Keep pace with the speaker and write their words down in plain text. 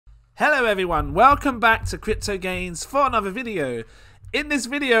Hello everyone, welcome back to Crypto Gains for another video. In this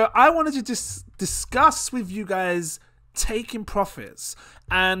video, I wanted to just discuss with you guys taking profits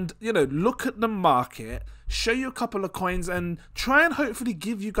and, look at the market, show you a couple of coins and try and hopefully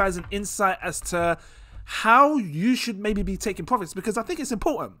give you guys an insight as to how you should maybe be taking profits, because I think it's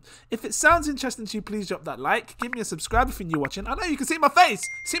important. If it sounds interesting to you, please drop that like, give me a subscribe if you're new watching. I know you can see my face,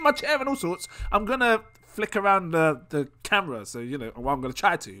 see my chair and all sorts. I'm gonna flick around the camera, so well, I'm gonna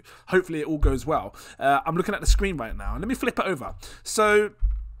try to. Hopefully it all goes well. I'm looking at the screen right now, and let me flip it over. So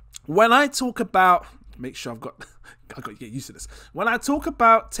when I talk about, make sure I've got to get used to this. When I talk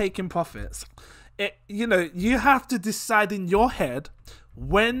about taking profits, you have to decide in your head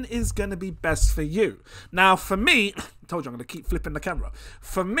when is going to be best for you. Now, for me, I told you I'm going to keep flipping the camera.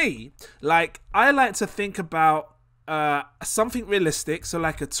 For me, I like to think about something realistic, so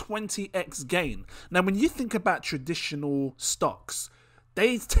like a 20x gain. Now, when you think about traditional stocks,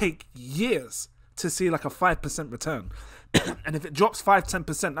 they take years to see like a 5% return. And if it drops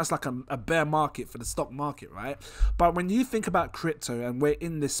 5-10%, that's like a bear market for the stock market, right? But when you think about crypto and we're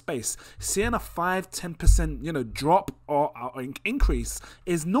in this space, seeing a 5-10% drop or increase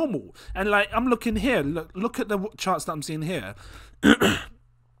is normal. And I'm looking here, look at the charts that I'm seeing here.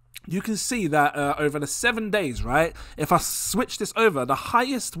 You can see that over the 7 days, right? If I switch this over, the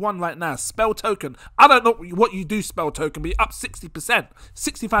highest one right now, Spell Token. I don't know what you do, Spell Token, but you're up 60%,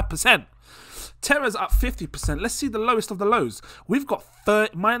 65%. Terra's up 50%. Let's see the lowest of the lows. We've got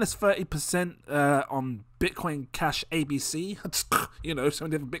minus 30% on Bitcoin Cash ABC. So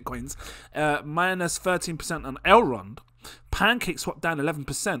many different Bitcoins. Minus 13% on Elrond. Pancake swap down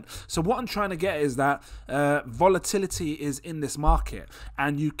 11%. So what I'm trying to get is that volatility is in this market,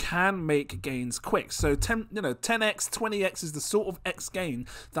 and you can make gains quick. So 10x, 20x is the sort of X gain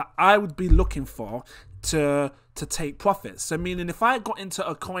that I would be looking for to take profits. So meaning if I got into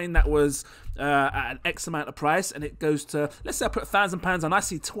a coin that was at an X amount of price and it goes to, let's say I put £1,000 and I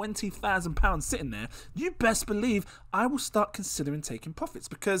see £20,000 sitting there, you best believe I will start considering taking profits,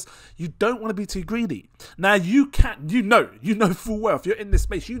 because you don't want to be too greedy. Now you can, you know full well, if you're in this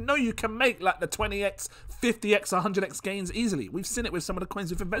space, you can make like the 20x, 50x, 100x gains easily. We've seen it with some of the coins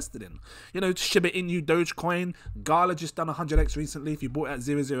we've invested in. Shiba Inu, Dogecoin, Gala just done 100x recently if you bought at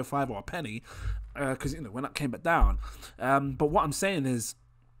 0.05 or a penny. Because when that came back down, but what I'm saying is,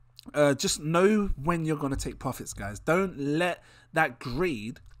 just know when you're going to take profits, guys. Don't let that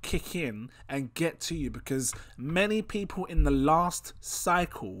greed kick in and get to you, because many people in the last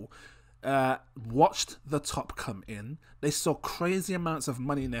cycle watched the top come in. They saw crazy amounts of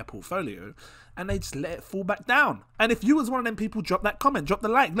money in their portfolio and they just let it fall back down. And if you was one of them people, drop that comment, drop the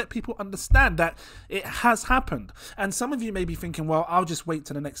like, let people understand that it has happened. And some of you may be thinking, well, I'll just wait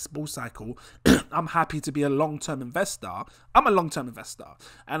to the next bull cycle. I'm happy to be a long-term investor. I'm a long-term investor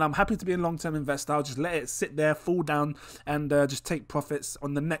and I'm happy to be a long-term investor. I'll just let it sit there, fall down, and just take profits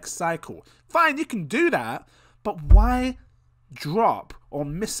on the next cycle. Fine, you can do that, but why drop or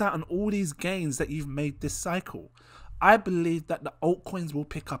miss out on all these gains that you've made this cycle? I believe that the altcoins will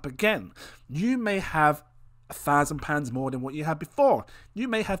pick up again. You may have £1,000 more than what you had before. You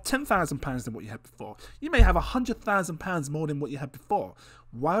may have £10,000 than what you had before. You may have £100,000 more than what you had before.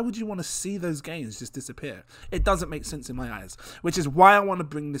 Why would you want to see those gains just disappear? It doesn't make sense in my eyes, which is why I want to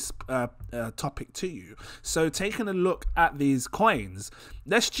bring this topic to you. So taking a look at these coins,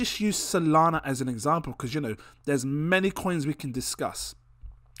 let's just use Solana as an example, because there's many coins we can discuss.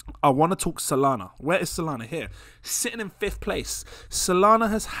 I want to talk Solana. Where is Solana? Here, sitting in 5th place. Solana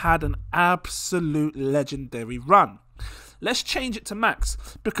has had an absolute legendary run. Let's change it to max,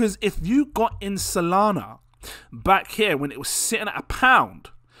 because if you got in Solana back here when it was sitting at £1,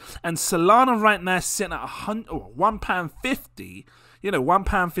 and Solana right now is sitting at £1.50,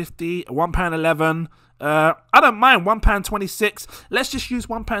 £1.50, £1.11. I don't mind £1.26. Let's just use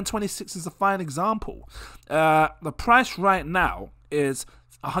 £1.26 as a fine example. The price right now is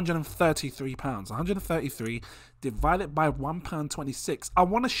 £133. 133 divided by £1.26. I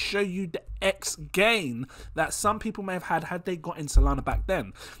want to show you the X gain that some people may have had they got in Solana back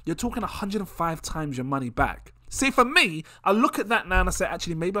then. You're talking 105 times your money back. See, for me, I look at that now and I say,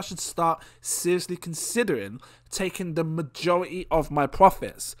 actually, maybe I should start seriously considering taking the majority of my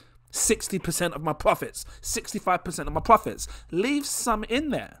profits. 60% of my profits, 65% of my profits. Leave some in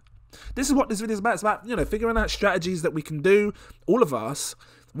there. This is what this video is about. It's about, figuring out strategies that we can do, all of us,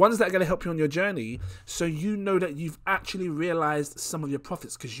 ones that are going to help you on your journey, so you know that you've actually realized some of your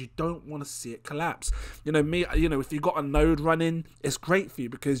profits, because you don't want to see it collapse. You know, if you've got a node running, it's great for you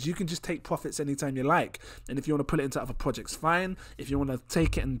because you can just take profits anytime you like. And if you want to put it into other projects, fine. If you want to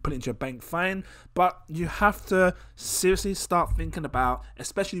take it and put it into your bank, fine. But you have to seriously start thinking about,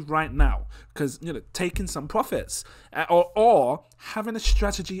 especially right now, because, you know, taking some profits or having a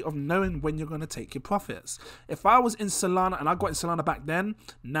strategy of knowing when you're going to take your profits. If I was in Solana and I got in Solana back then,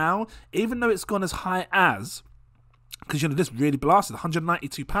 now, even though it's gone as high as, because, you know, this really blasted,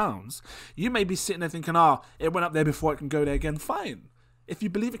 £192, you may be sitting there thinking, it went up there before, it can go there again, fine. If you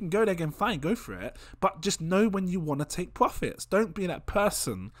believe it can go there again, fine, go for it. But just know when you want to take profits. Don't be that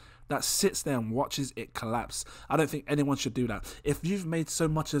person that sits there and watches it collapse. I don't think anyone should do that. If you've made so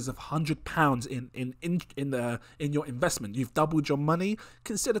much as £100 in your investment, you've doubled your money,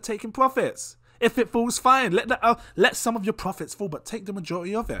 consider taking profits. If it falls, fine. Let some of your profits fall, but take the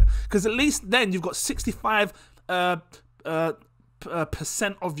majority of it, because at least then you've got 65%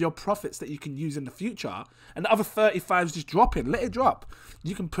 of your profits that you can use in the future, and the other 35 is just dropping. Let it drop.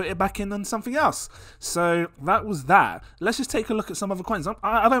 You can put it back in on something else. So that was that. Let's just take a look at some other coins.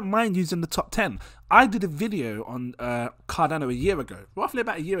 I don't mind using the top 10. I did a video on Cardano a year ago, roughly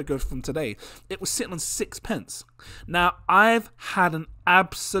about a year ago from today. It was sitting on 6 pence. Now, I've had an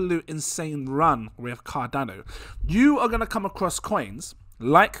absolute insane run with Cardano. You are going to come across coins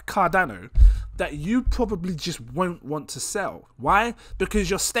like Cardano that you probably just won't want to sell. Why?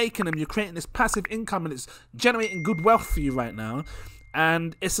 Because you're staking them, you're creating this passive income, and it's generating good wealth for you right now.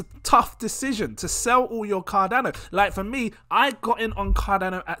 And it's a tough decision to sell all your Cardano. Like for me, I got in on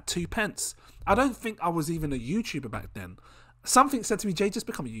Cardano at 2 pence. I don't think I was even a YouTuber back then. Something said to me, Jay, just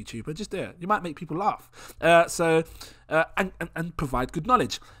become a YouTuber, just do it. You might make people laugh. And provide good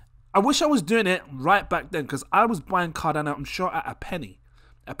knowledge. I wish I was doing it right back then, because I was buying Cardano, I'm sure, at a penny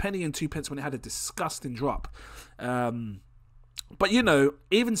and 2 pence when it had a disgusting drop. But, you know,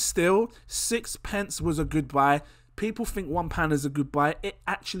 even still, 6 pence was a good buy. People think £1 is a good buy. It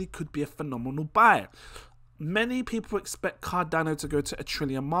actually could be a phenomenal buy. Many people expect Cardano to go to $1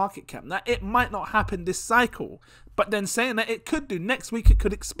 trillion market cap. Now, it might not happen this cycle, but then saying that, it could do. Next week, it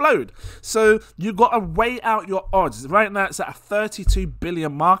could explode. So you got to weigh out your odds. Right now, it's at a 32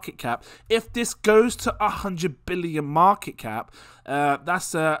 billion market cap. If this goes to 100 billion market cap,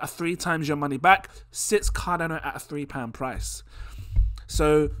 that's 3 times your money back. Sits Cardano at a £3 price.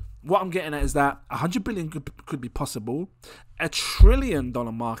 So what I'm getting at is that 100 billion could be possible. $1 trillion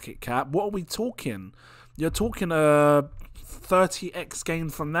market cap. What are we talking? You're talking a 30x gain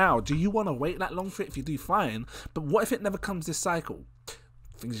from now. Do you want to wait that long for it? If you do, fine. But what if it never comes this cycle?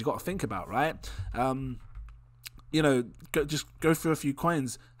 Things you got to think about, right? You know, just go through a few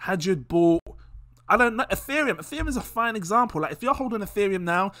coins. Had you bought, I don't know, Ethereum. Ethereum is a fine example. Like if you're holding Ethereum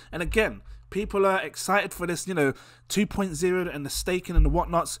now, and again, people are excited for this, you know, 2.0 and the staking and the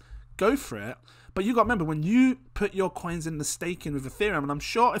whatnots, go for it. But you got to remember, when you put your coins in the staking with Ethereum, and I'm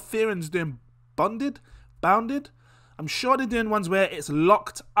sure Ethereum's doing bounded, I'm sure they're doing ones where it's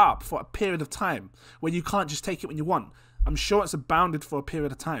locked up for a period of time, where you can't just take it when you want. I'm sure it's bounded for a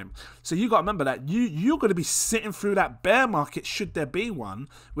period of time. So you got to remember that you're going to be sitting through that bear market, should there be one,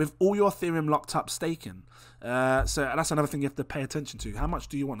 with all your Ethereum locked up staking. So that's another thing you have to pay attention to. How much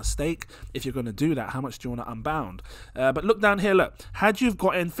do you want to stake? If you're going to do that, how much do you want to unbound? But look down here, look. Had you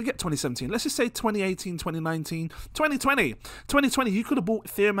got in, forget 2017, let's just say 2018, 2019, 2020. 2020, you could have bought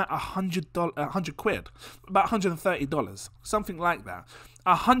Ethereum at $100 quid, about $130, something like that.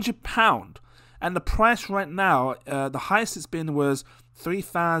 £100. And the price right now, the highest it's been was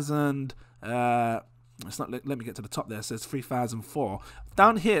 3,000. It's not. Let me get to the top there. It says 3,004.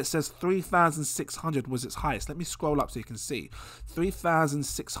 Down here it says 3,600 was its highest. Let me scroll up so you can see.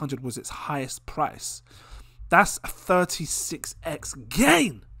 3,600 was its highest price. That's a 36x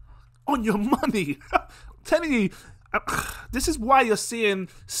gain on your money. I'm telling you, this is why you're seeing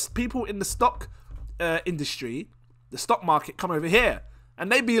people in the stock industry, the stock market, come over here.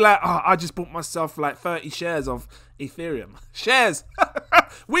 And they be like, oh, I just bought myself like 30 shares of Ethereum. Shares.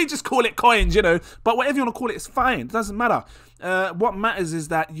 We just call it coins, you know. But whatever you want to call it, it's fine. It doesn't matter. What matters is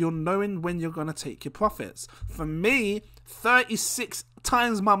that you're knowing when you're going to take your profits. For me, 36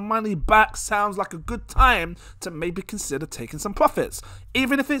 times my money back sounds like a good time to maybe consider taking some profits.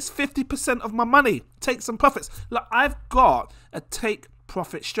 Even if it's 50% of my money, take some profits. Look, I've got a take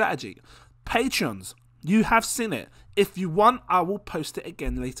profit strategy. Patrons, you have seen it. If you want, I will post it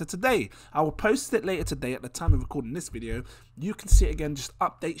again later today. I will post it later today at the time of recording this video. You can see it again, just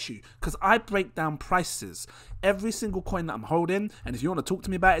updates you, because I break down prices. Every single coin that I'm holding, and if you want to talk to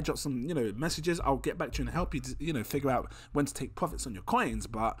me about it, drop some, messages. I'll get back to you and help you to, figure out when to take profits on your coins.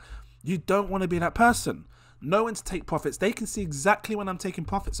 But you don't want to be that person. Know when to take profits. They can see exactly when I'm taking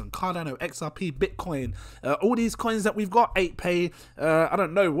profits on Cardano, XRP, Bitcoin, all these coins that we've got, 8pay, I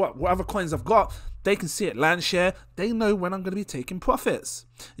don't know what other coins I've got. They can see it, Landshare. They know when I'm going to be taking profits.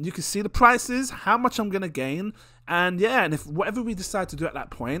 And you can see the prices, how much I'm going to gain. And yeah, and if whatever we decide to do at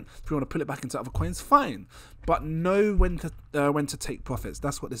that point, if we want to put it back into other coins, fine. But know when to take profits.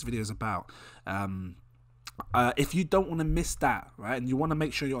 That's what this video is about. If you don't want to miss that, right, and you want to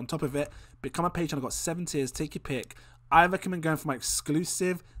make sure you're on top of it, become a patron. I've got 7 tiers. Take your pick. I recommend going for my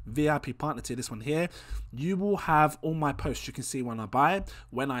exclusive VIP partner tier, this one here. You will have all my posts. You can see when I buy,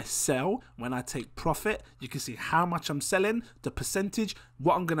 when I sell, when I take profit. You can see how much I'm selling, the percentage,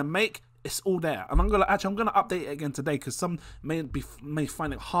 what I'm going to make. It's all there, and I'm gonna update it again today, because some may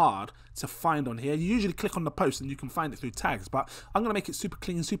find it hard to find on here. You usually click on the post and you can find it through tags, but I'm gonna make it super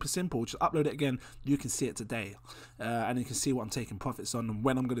clean, super simple. Just upload it again. You can see it today, and you can see what I'm taking profits on and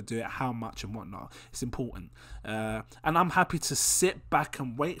when I'm gonna do it, how much and whatnot. It's important, and I'm happy to sit back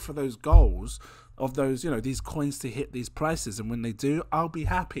and wait for those goals of those, these coins to hit these prices, and when they do, I'll be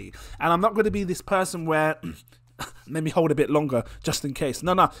happy. And I'm not going to be this person where let me hold a bit longer just in case.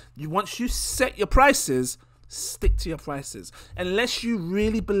 No. Once you set your prices, stick to your prices. Unless you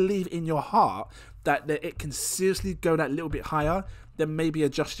really believe in your heart that it can seriously go that little bit higher, then maybe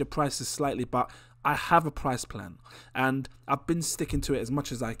adjust your prices slightly. But I have a price plan, and I've been sticking to it as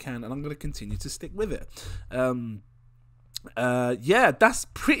much as I can, and I'm going to continue to stick with it. Yeah, that's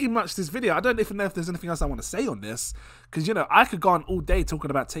pretty much this video. I don't even know if there's anything else I want to say on this, because I could go on all day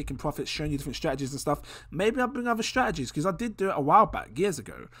talking about taking profits, showing you different strategies and stuff. Maybe I'll bring other strategies, because I did do it a while back, years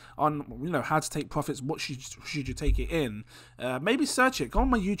ago, on how to take profits. What should you take it in? Maybe search it. Go on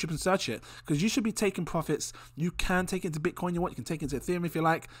my YouTube and search it, because you should be taking profits. You can take it into Bitcoin. You can take it into Ethereum if you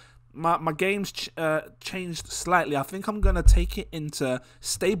like. My game's changed slightly. I think I'm gonna take it into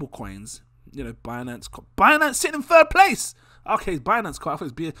stable coins. Binance sitting in 3rd place. Okay, Binance Coin. I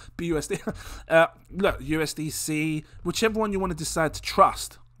thought it was BUSD. Look, USDC, whichever one you want to decide to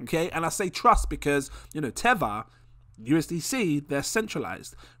trust. Okay, and I say trust because Tether, USDC, they're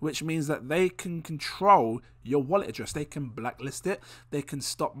centralized, which means that they can control your wallet address. They can blacklist it. They can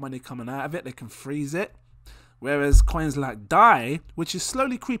stop money coming out of it. They can freeze it. Whereas coins like DAI, which is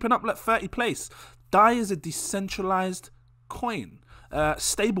slowly creeping up like 30 place, DAI is a decentralized coin.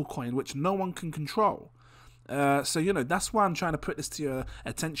 Stable coin which no one can control. So that's why I'm trying to put this to your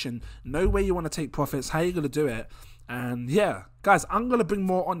attention. Know where you want to take profits, how you're going to do it. And yeah, guys, I'm going to bring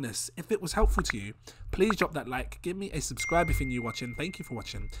more on this. If it was helpful to you, please drop that like, give me a subscribe if you're new watching. Thank you for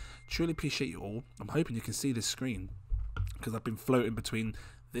watching. Truly appreciate you all. I'm hoping you can see this screen, because I've been floating between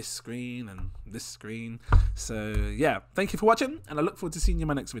this screen and this screen. So yeah, thank you for watching, and I look forward to seeing you in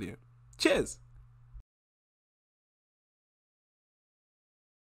my next video. Cheers.